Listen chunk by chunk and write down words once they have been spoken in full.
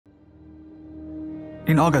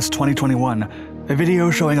In August 2021, a video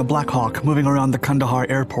showing a Blackhawk moving around the Kandahar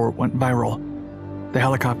airport went viral. The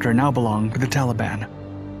helicopter now belonged to the Taliban.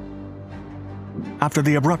 After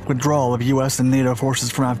the abrupt withdrawal of US and NATO forces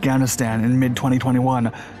from Afghanistan in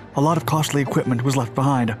mid-2021, a lot of costly equipment was left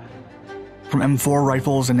behind. From M4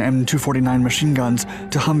 rifles and M249 machine guns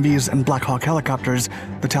to Humvees and Blackhawk helicopters,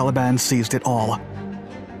 the Taliban seized it all.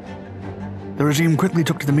 The regime quickly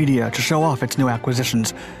took to the media to show off its new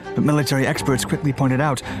acquisitions, but military experts quickly pointed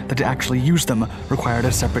out that to actually use them required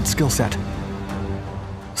a separate skill set.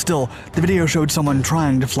 Still, the video showed someone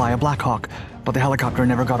trying to fly a Blackhawk, but the helicopter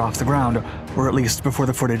never got off the ground, or at least before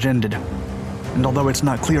the footage ended. And although it's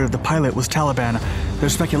not clear if the pilot was Taliban,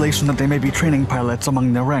 there's speculation that they may be training pilots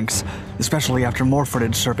among their ranks, especially after more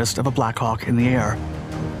footage surfaced of a Blackhawk in the air.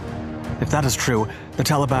 If that is true, the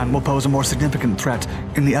Taliban will pose a more significant threat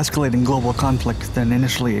in the escalating global conflict than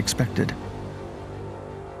initially expected.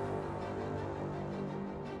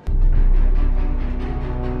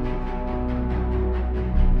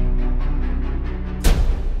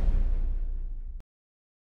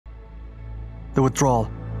 The withdrawal.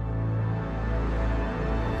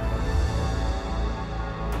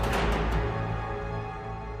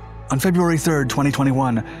 On February 3,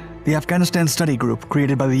 2021, the Afghanistan Study Group,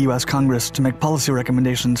 created by the US Congress to make policy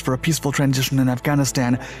recommendations for a peaceful transition in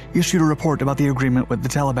Afghanistan, issued a report about the agreement with the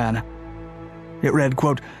Taliban. It read,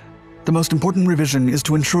 quote, "The most important revision is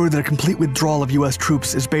to ensure that a complete withdrawal of US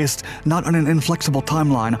troops is based not on an inflexible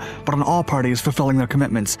timeline, but on all parties fulfilling their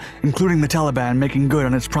commitments, including the Taliban making good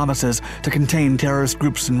on its promises to contain terrorist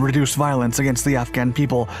groups and reduce violence against the Afghan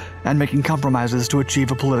people, and making compromises to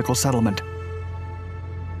achieve a political settlement."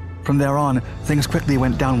 From there on, things quickly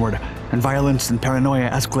went downward, and violence and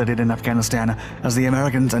paranoia escalated in Afghanistan as the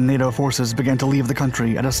Americans and NATO forces began to leave the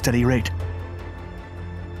country at a steady rate.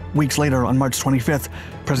 Weeks later, on March 25th,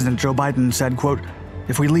 President Joe Biden said, quote,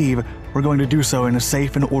 "If we leave, we're going to do so in a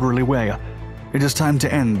safe and orderly way. It is time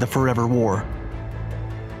to end the forever war."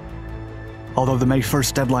 Although the May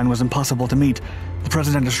 1st deadline was impossible to meet, the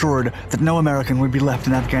president assured that no American would be left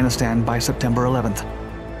in Afghanistan by September 11th.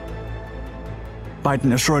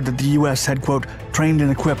 Biden assured that the US had, quote, "trained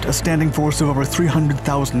and equipped a standing force of over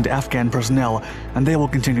 300,000 Afghan personnel, and they will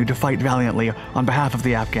continue to fight valiantly on behalf of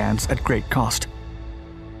the Afghans at great cost."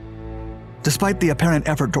 Despite the apparent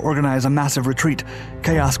effort to organize a massive retreat,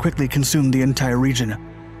 chaos quickly consumed the entire region.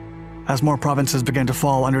 As more provinces began to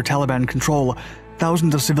fall under Taliban control,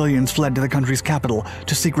 thousands of civilians fled to the country's capital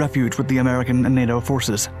to seek refuge with the American and NATO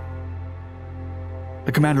forces.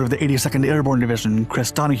 The commander of the 82nd Airborne Division, Chris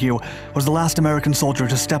Donahue, was the last American soldier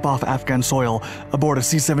to step off Afghan soil aboard a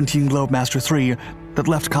C-17 Globemaster III that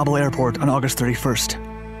left Kabul airport on August 31st.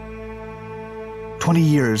 20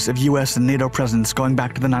 years of US and NATO presence going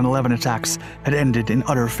back to the 9/11 attacks had ended in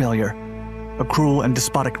utter failure. A cruel and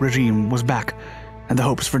despotic regime was back, and the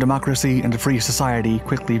hopes for democracy and a free society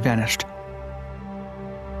quickly vanished.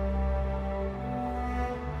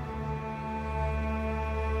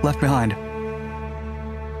 Left behind.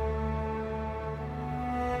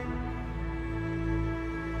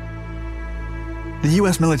 The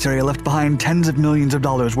US military left behind tens of millions of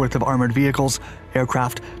dollars worth of armored vehicles,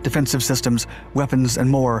 aircraft, defensive systems, weapons, and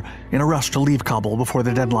more in a rush to leave Kabul before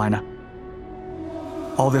the deadline.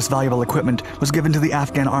 All this valuable equipment was given to the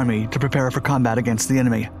Afghan army to prepare for combat against the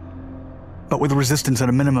enemy. But with resistance at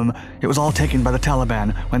a minimum, it was all taken by the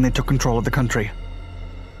Taliban when they took control of the country.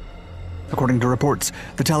 According to reports,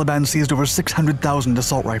 the Taliban seized over 600,000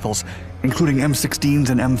 assault rifles, including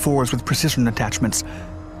M16s and M4s with precision attachments,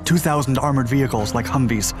 2,000 armored vehicles like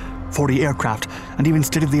Humvees, 40 aircraft, and even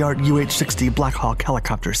state-of-the-art UH-60 Blackhawk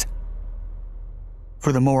helicopters.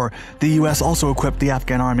 Furthermore, the US also equipped the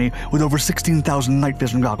Afghan army with over 16,000 night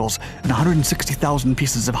vision goggles and 160,000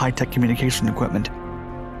 pieces of high-tech communication equipment.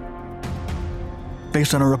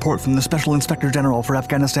 Based on a report from the Special Inspector General for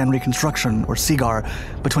Afghanistan Reconstruction, or SIGAR,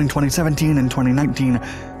 between 2017 and 2019,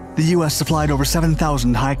 the US supplied over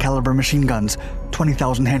 7,000 high-caliber machine guns,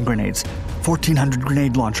 20,000 hand grenades, 1,400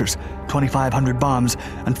 grenade launchers, 2,500 bombs,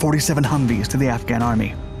 and 47 Humvees to the Afghan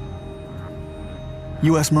army.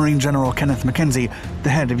 US Marine General Kenneth McKenzie, the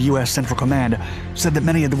head of US Central Command, said that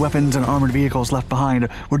many of the weapons and armored vehicles left behind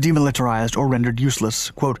were demilitarized or rendered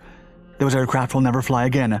useless. Quote, "Those aircraft will never fly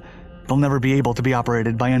again. They'll never be able to be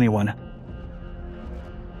operated by anyone."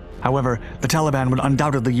 However, the Taliban would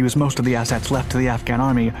undoubtedly use most of the assets left to the Afghan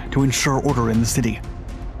army to ensure order in the city.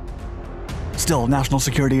 Still, National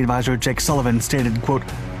Security Advisor Jake Sullivan stated, quote,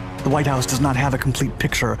 "The White House does not have a complete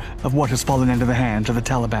picture of what has fallen into the hands of the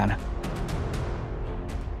Taliban."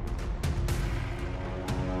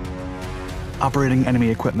 Operating enemy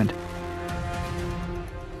equipment.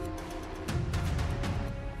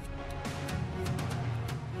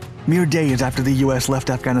 Mere days after the US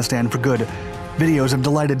left Afghanistan for good, videos of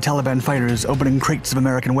delighted Taliban fighters opening crates of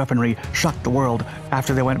American weaponry shocked the world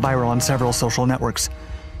after they went viral on several social networks.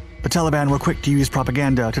 The Taliban were quick to use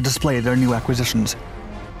propaganda to display their new acquisitions.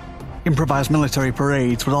 Improvised military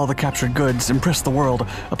parades with all the captured goods impressed the world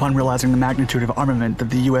upon realizing the magnitude of armament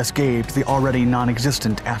that the US gave to the already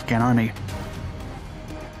non-existent Afghan army.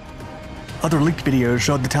 Other leaked videos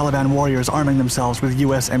showed the Taliban warriors arming themselves with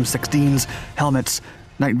US M16s, helmets,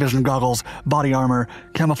 night vision goggles, body armor,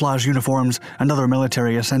 camouflage uniforms, and other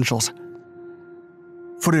military essentials.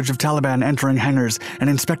 Footage of Taliban entering hangars and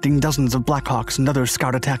inspecting dozens of Blackhawks and other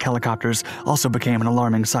scout attack helicopters also became an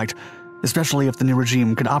alarming sight, especially if the new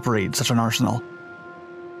regime could operate such an arsenal.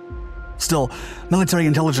 Still, military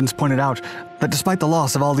intelligence pointed out that despite the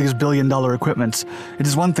loss of all these billion-dollar equipments, it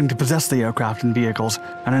is one thing to possess the aircraft and vehicles,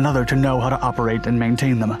 and another to know how to operate and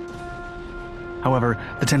maintain them. However,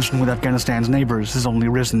 the tension with Afghanistan's neighbors has only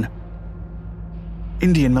risen.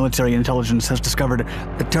 Indian military intelligence has discovered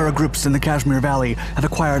that terror groups in the Kashmir Valley have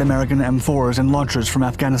acquired American M4s and launchers from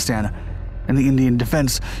Afghanistan, and the Indian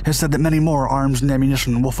defense has said that many more arms and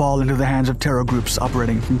ammunition will fall into the hands of terror groups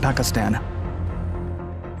operating from Pakistan.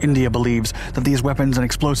 India believes that these weapons and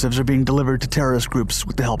explosives are being delivered to terrorist groups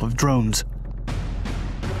with the help of drones.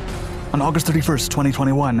 On August 31,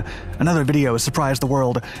 2021, another video surprised the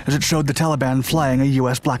world as it showed the Taliban flying a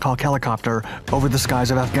US Blackhawk helicopter over the skies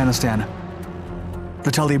of Afghanistan.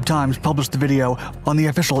 The Talib Times published the video on the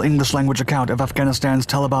official English-language account of Afghanistan's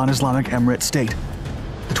Taliban Islamic Emirate state.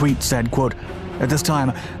 The tweet said, quote, "At this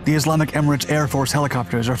time, the Islamic Emirates Air Force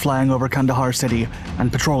helicopters are flying over Kandahar city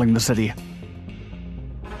and patrolling the city."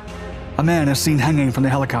 A man is seen hanging from the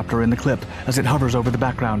helicopter in the clip as it hovers over the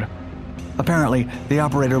background. Apparently, the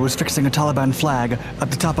operator was fixing a Taliban flag at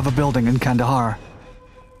the top of a building in Kandahar.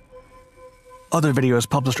 Other videos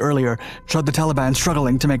published earlier showed the Taliban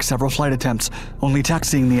struggling to make several flight attempts, only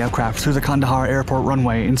taxiing the aircraft through the Kandahar airport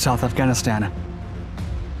runway in South Afghanistan.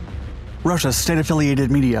 Russia's state-affiliated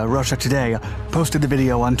media, Russia Today, posted the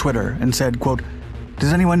video on Twitter and said, quote,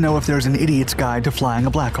 "Does anyone know if there's an idiot's guide to flying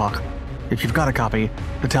a Blackhawk? If you've got a copy,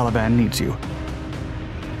 the Taliban needs you."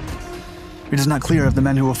 It is not clear if the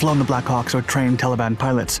men who have flown the Blackhawks are trained Taliban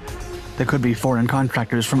pilots. They could be foreign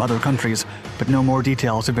contractors from other countries, but no more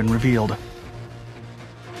details have been revealed.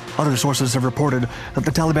 Other sources have reported that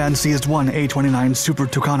the Taliban seized one A-29 Super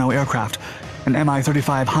Tucano aircraft, an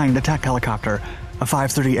Mi-35 Hind attack helicopter, a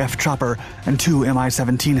 530F chopper, and two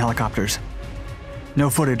Mi-17 helicopters. No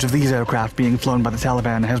footage of these aircraft being flown by the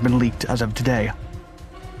Taliban has been leaked as of today.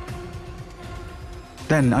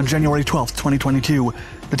 Then, on January 12, 2022,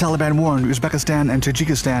 the Taliban warned Uzbekistan and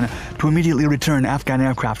Tajikistan to immediately return Afghan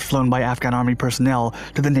aircraft flown by Afghan army personnel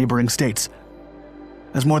to the neighboring states.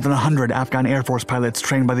 As more than 100 Afghan Air Force pilots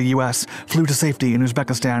trained by the US flew to safety in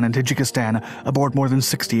Uzbekistan and Tajikistan aboard more than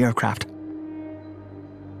 60 aircraft.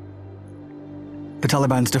 The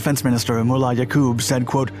Taliban's defense minister, Mullah Yaqub, said,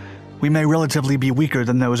 quote, "We may relatively be weaker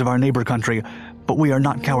than those of our neighbor country, but we are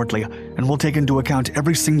not cowardly, and will take into account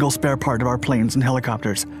every single spare part of our planes and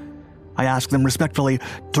helicopters. I ask them respectfully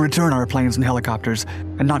to return our planes and helicopters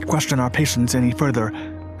and not question our patience any further,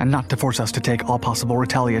 and not to force us to take all possible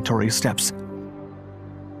retaliatory steps."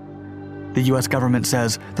 The US government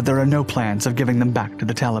says that there are no plans of giving them back to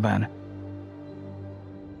the Taliban.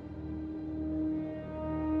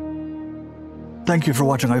 Thank you for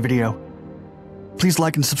watching our video. Please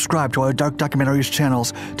like and subscribe to our Dark Documentaries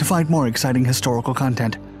channels to find more exciting historical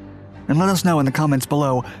content. And let us know in the comments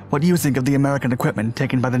below what you think of the American equipment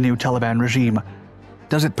taken by the new Taliban regime.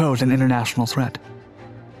 Does it pose an international threat?